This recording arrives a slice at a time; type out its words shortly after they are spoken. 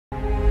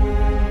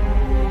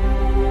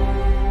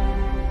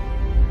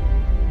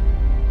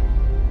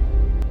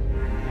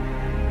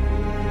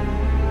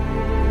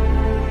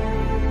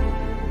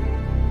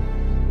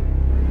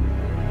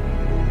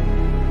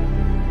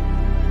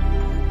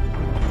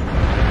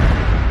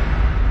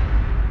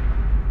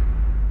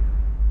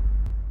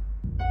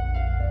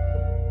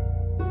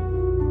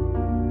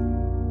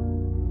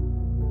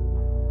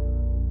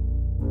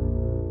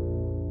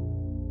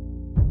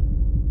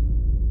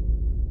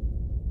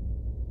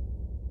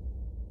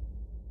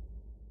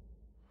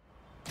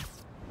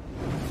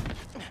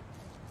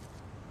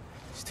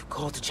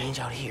Call to change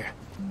out here.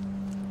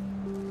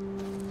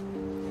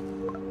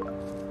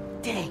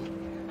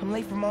 Dang, I'm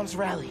late for Mom's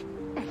rally.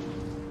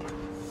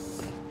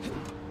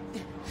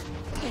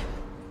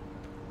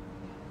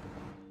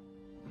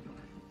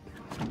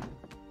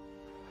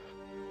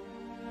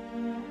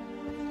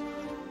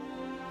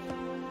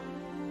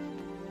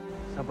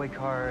 Subway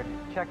card,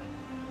 check.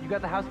 You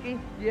got the house key?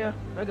 Yeah,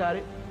 I got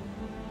it.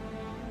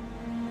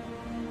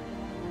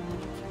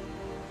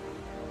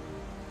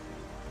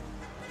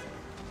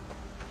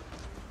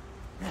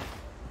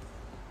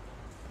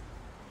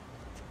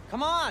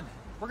 Come on!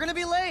 We're gonna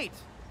be late!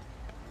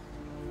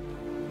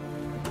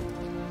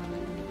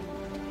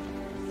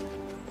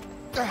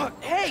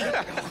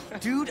 Hey!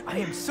 Dude, I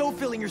am so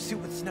filling your suit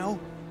with snow.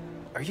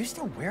 Are you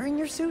still wearing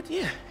your suit?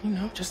 Yeah, you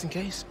know, just in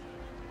case.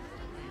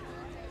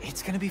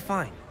 It's gonna be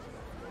fine.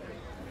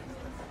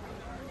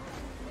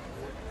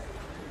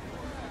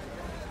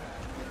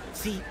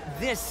 See,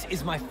 this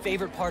is my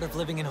favorite part of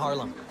living in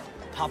Harlem.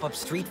 Pop-up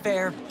street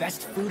fair,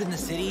 best food in the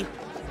city,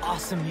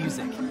 awesome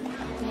music.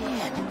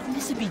 Man,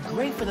 this would be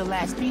great for the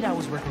last beat I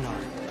was working on.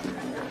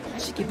 I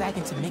should get back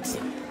into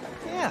mixing.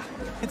 Yeah,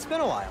 it's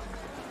been a while.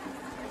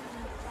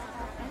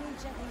 Any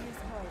Japanese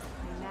host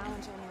between now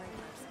and January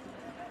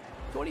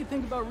 1st. So what do you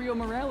think about Rio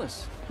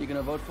Morales? You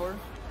gonna vote for her?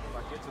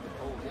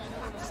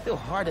 It's still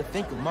hard to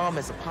think of Mom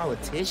as a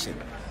politician.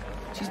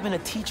 She's been a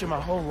teacher my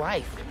whole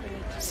life.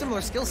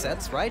 Similar skill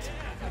sets, right?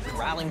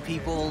 Corralling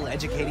people,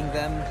 educating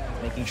them,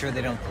 making sure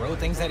they don't throw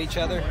things at each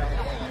other.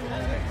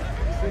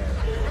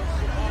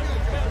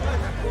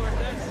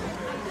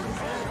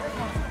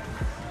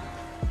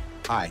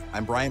 Hi,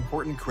 I'm Brian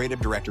Horton, Creative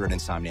Director at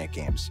Insomniac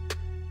Games.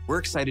 We're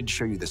excited to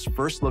show you this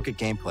first look at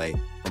gameplay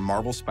from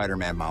Marvel's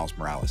Spider-Man Miles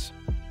Morales.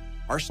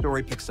 Our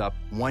story picks up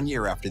 1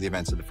 year after the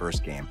events of the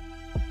first game,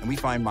 and we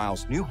find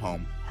Miles' new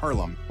home,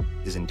 Harlem,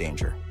 is in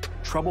danger.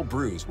 Trouble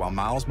brews while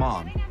Miles'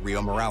 mom,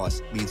 Rio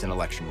Morales, leads an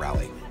election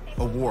rally.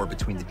 A war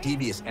between the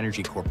devious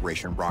energy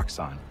corporation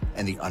Roxxon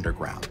and the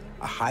Underground,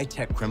 a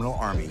high-tech criminal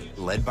army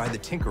led by the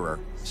Tinkerer,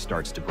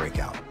 starts to break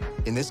out.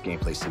 In this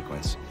gameplay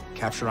sequence,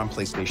 captured on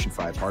PlayStation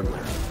 5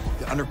 hardware,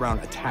 the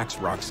Underground attacks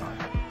Roxxon,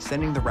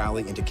 sending the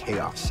rally into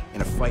chaos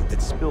in a fight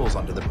that spills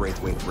onto the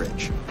Braithwaite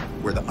Bridge,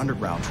 where the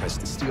Underground tries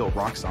to steal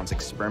Roxxon's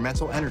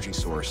experimental energy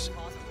source,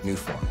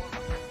 Newform.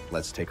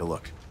 Let's take a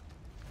look.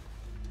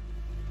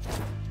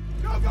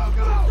 Go, go,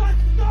 go!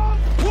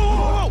 Whoa,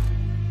 whoa, whoa!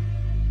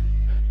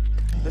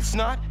 Let's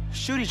not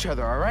shoot each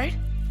other, all right?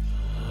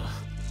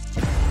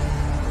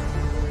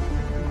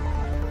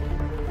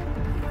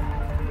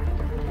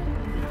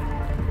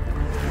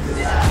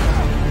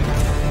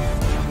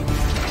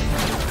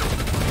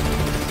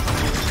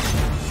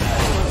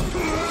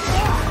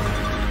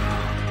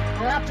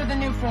 We're after the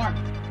new form.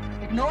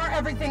 Ignore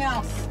everything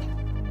else.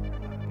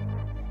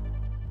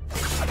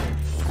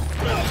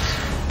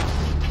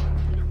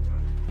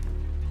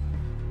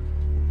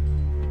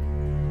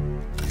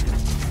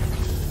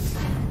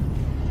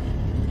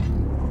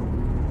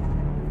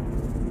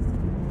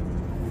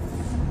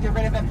 Get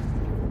rid of him.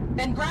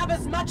 Then grab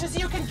as much as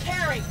you can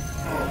carry.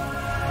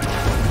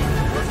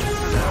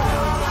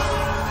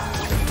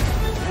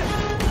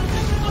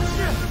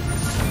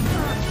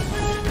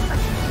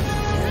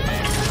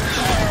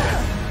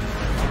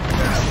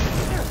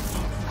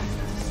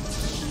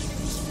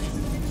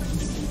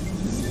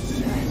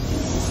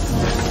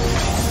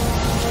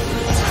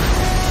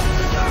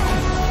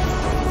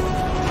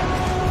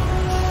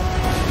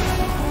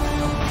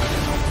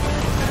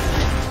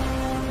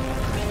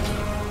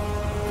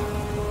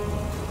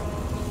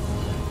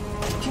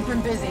 Keep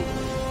him busy.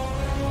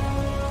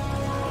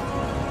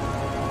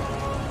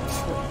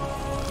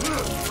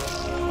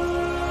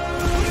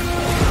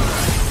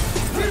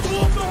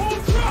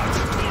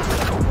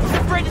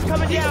 That bridge is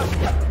coming down!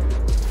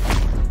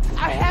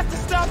 I have to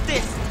stop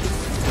this!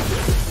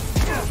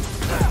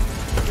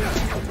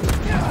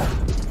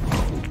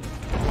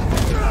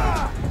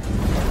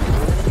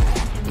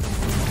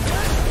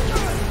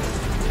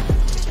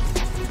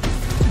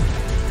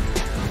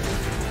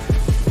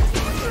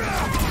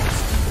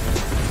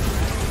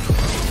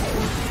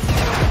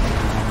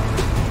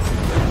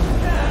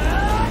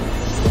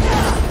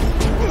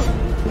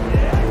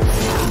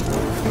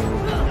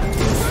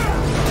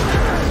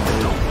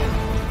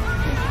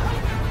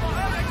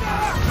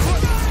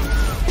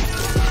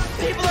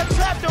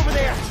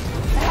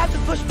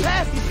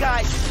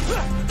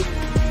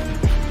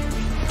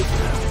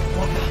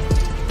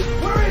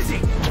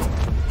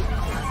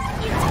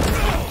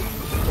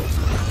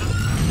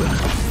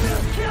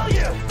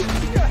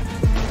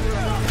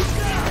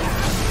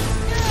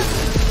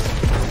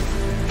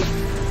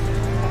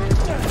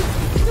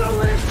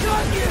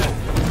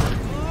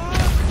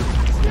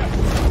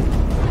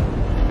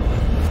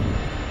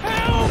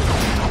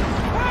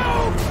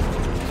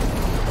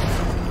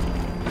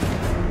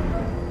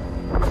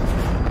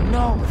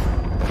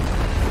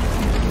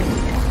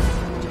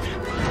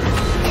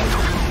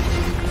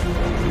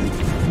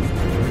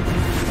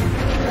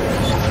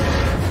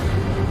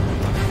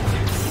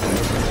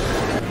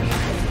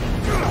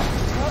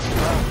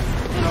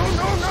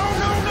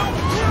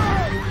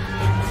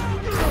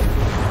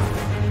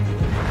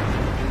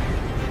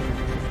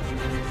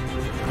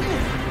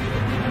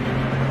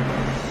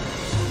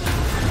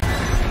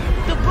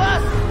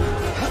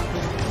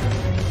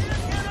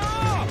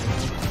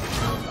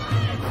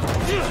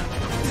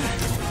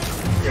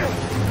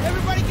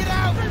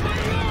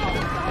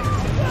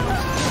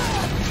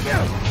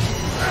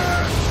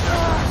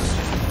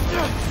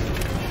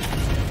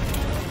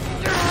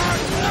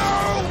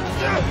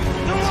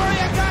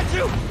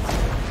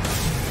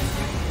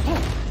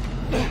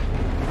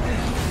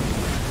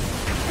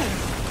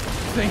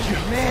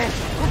 Man!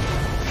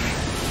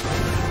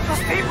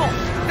 Those people!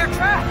 They're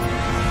trapped!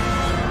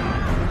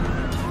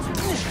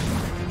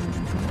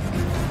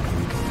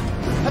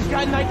 I've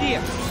got an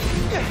idea.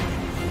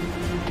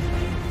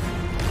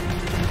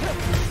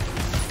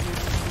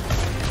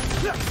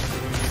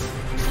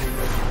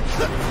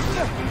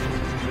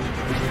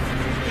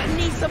 I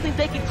need something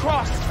they can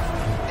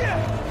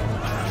cross.